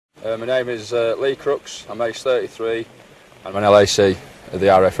My name is Lee Crooks, I'm age 33 and I'm an LAC of the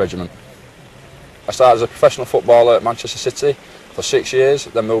RAF Regiment. I started as a professional footballer at Manchester City for 6 years,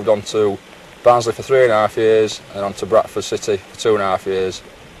 then moved on to Barnsley for 3.5 years and on to Bradford City for 2.5 years,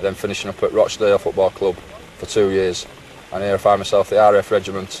 and then finishing up at Rochdale Football Club for 2 years. And here I find myself at the RAF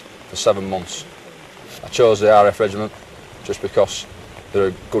Regiment for 7 months. I chose the RAF Regiment just because they're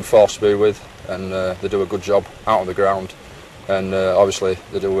a good force to be with and they do a good job out on the ground. And obviously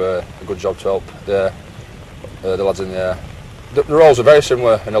they do a good job to help the lads in the air. The roles are very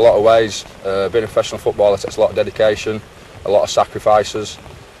similar in a lot of ways. Being a professional footballer takes a lot of dedication, a lot of sacrifices,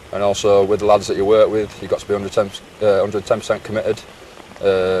 and also with the lads that you work with, you've got to be 110% committed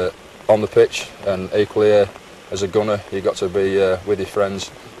on the pitch, and equally as a gunner, you've got to be with your friends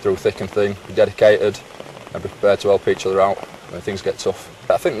through thick and thin, be dedicated and be prepared to help each other out when things get tough.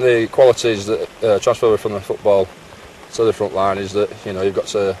 I think the qualities that transfer over from the football to the front line is that you've got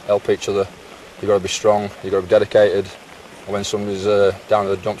to help each other, you've got to be strong, you've got to be dedicated, and when somebody's down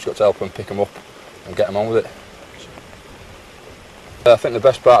in the dumps, you've got to help them, pick them up and get them on with it. I think the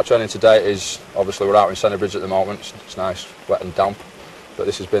best part of training to date is, obviously we're out in Centrebridge at the moment, it's nice, wet and damp, but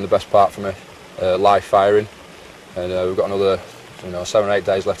this has been the best part for me, live firing, and we've got another 7 or 8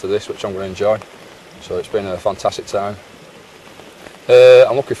 days left of this, which I'm going to enjoy, so it's been a fantastic time.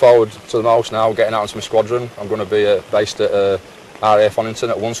 I'm looking forward to the most now, getting out into my squadron. I'm going to be based at RAF Onington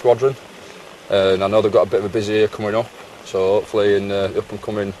at 1 Squadron, and I know they've got a bit of a busy year coming up, so hopefully in the up and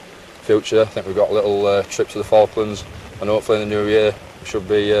coming future, I think we've got a little trip to the Falklands, and hopefully in the new year we should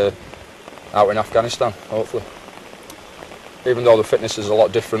be out in Afghanistan, hopefully. Even though the fitness is a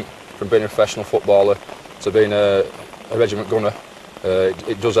lot different from being a professional footballer to being a regiment gunner,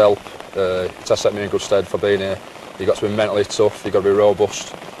 it does help. It has set me in good stead for being here. You've got to be mentally tough, you've got to be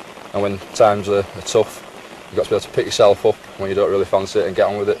robust, and when times are tough, you've got to be able to pick yourself up when you don't really fancy it and get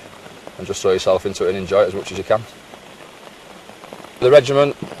on with it, and just throw yourself into it and enjoy it as much as you can. The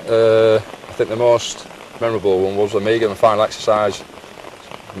regiment, I think the most memorable one was the Megan final exercise,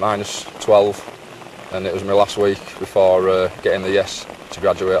 -12, and it was my last week before getting the yes to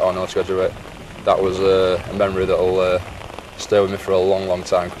graduate or no to graduate. That was a memory that'll stay with me for a long, long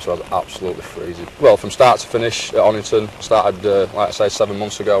time because I was absolutely freezing. Well, from start to finish at Onington, started, like I say, 7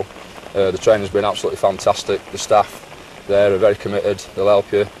 months ago. The training's been absolutely fantastic. The staff there are very committed, they'll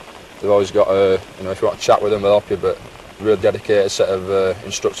help you. They've always got, if you want to chat with them, they'll help you, but a real dedicated set of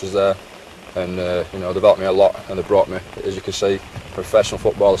instructors there. And they've helped me a lot, and they've brought me, as you can see, professional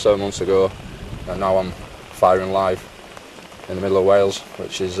footballer 7 months ago, and now I'm firing live in the middle of Wales,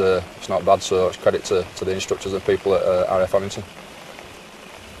 which is it's not bad, so it's credit to the instructors and people at RAF Onington.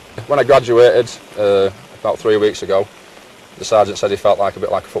 When I graduated about 3 weeks ago, the sergeant said he felt a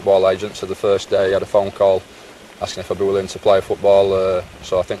bit like a football agent, so the first day he had a phone call asking if I'd be willing to play football,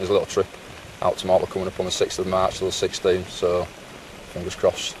 so I think there's a little trip out to Malta coming up on the 6th of March till the 16th, so fingers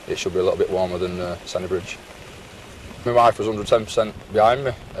crossed it should be a little bit warmer than Centrebridge. My wife was 110% behind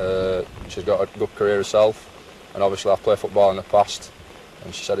me. She's got a good career herself, and obviously I've played football in the past,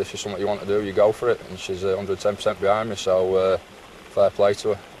 and she said if it's something you want to do, you go for it, and she's 110% behind me, so fair play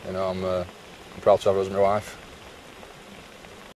to her. I'm proud to have her as my wife.